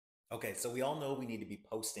Okay, so we all know we need to be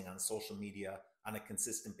posting on social media on a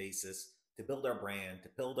consistent basis to build our brand, to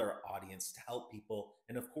build our audience, to help people,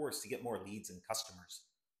 and of course, to get more leads and customers.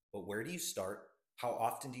 But where do you start? How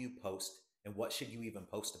often do you post? And what should you even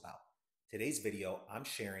post about? Today's video, I'm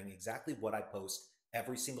sharing exactly what I post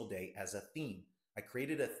every single day as a theme. I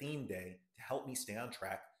created a theme day to help me stay on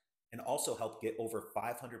track and also help get over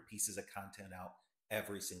 500 pieces of content out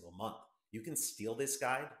every single month. You can steal this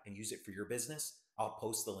guide and use it for your business. I'll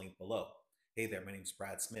post the link below. Hey there, my name is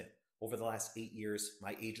Brad Smith. Over the last 8 years,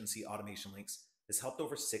 my agency Automation Links has helped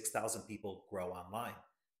over 6,000 people grow online.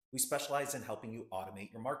 We specialize in helping you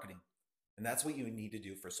automate your marketing. And that's what you need to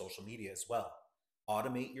do for social media as well.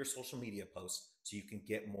 Automate your social media posts so you can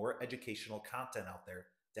get more educational content out there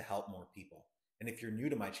to help more people. And if you're new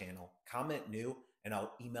to my channel, comment new and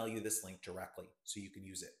I'll email you this link directly so you can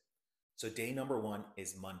use it. So day number 1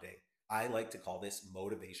 is Monday. I like to call this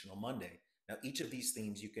Motivational Monday. Now, each of these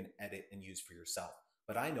themes you can edit and use for yourself.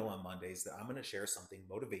 But I know on Mondays that I'm going to share something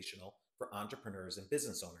motivational for entrepreneurs and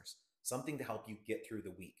business owners, something to help you get through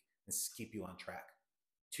the week and keep you on track.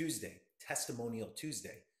 Tuesday, Testimonial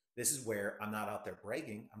Tuesday. This is where I'm not out there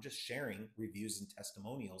bragging. I'm just sharing reviews and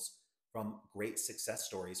testimonials from great success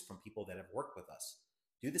stories from people that have worked with us.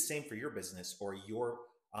 Do the same for your business or your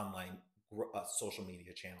online social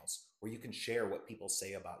media channels where you can share what people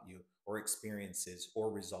say about you or experiences or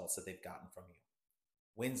results that they've gotten from you.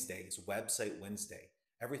 Wednesday is Website Wednesday.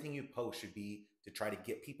 Everything you post should be to try to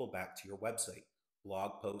get people back to your website.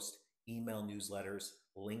 Blog posts, email newsletters,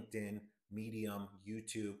 LinkedIn, Medium,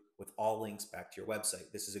 YouTube, with all links back to your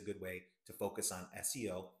website. This is a good way to focus on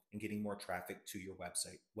SEO and getting more traffic to your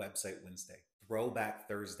website. Website Wednesday. Throwback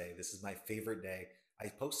Thursday. This is my favorite day. I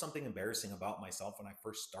post something embarrassing about myself when I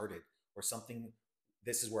first started, or something,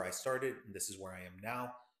 this is where I started and this is where I am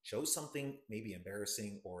now. Show something maybe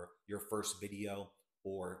embarrassing or your first video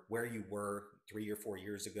or where you were 3 or 4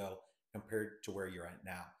 years ago compared to where you're at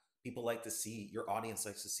now. People like to see, your audience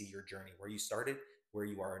likes to see your journey, where you started, where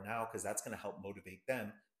you are now, because that's going to help motivate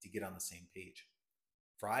them to get on the same page.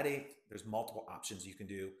 Friday, there's multiple options you can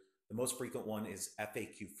do. The most frequent one is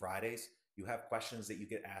FAQ Fridays. You have questions that you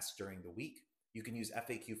get asked during the week. You can use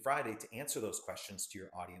FAQ Friday to answer those questions to your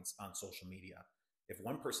audience on social media. If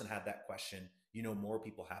one person had that question, you know more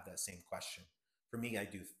people have that same question. For me, I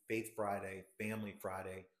do Faith Friday, Family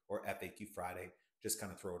Friday, or FAQ Friday, just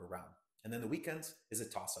kind of throw it around. And then the weekends is a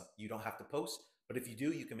toss-up. You don't have to post, but if you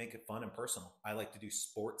do, you can make it fun and personal. I like to do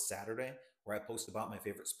Sports Saturday, where I post about my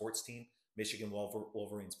favorite sports team, Michigan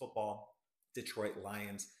Wolverines football, Detroit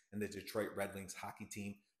Lions, and the Detroit Red Wings hockey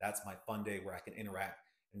team. That's my fun day where I can interact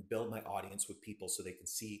and build my audience with people so they can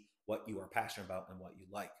see what you are passionate about and what you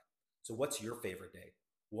like. So what's your favorite day?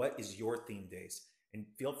 What is your theme days? And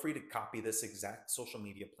feel free to copy this exact social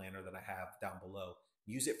media planner that I have down below.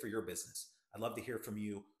 Use it for your business. I'd love to hear from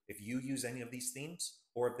you if you use any of these themes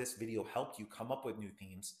or if this video helped you come up with new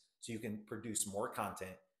themes so you can produce more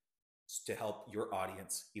content to help your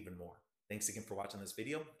audience even more. Thanks again for watching this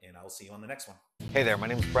video, and I'll see you on the next one. Hey there, my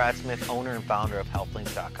name is Brad Smith, owner and founder of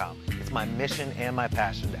HealthLinks.com. It's my mission and my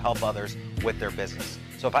passion to help others with their business.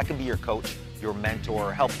 So if I can be your coach, your mentor,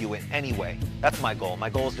 or help you in any way, that's my goal. My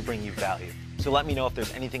goal is to bring you value. So let me know if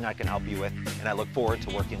there's anything I can help you with, and I look forward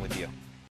to working with you.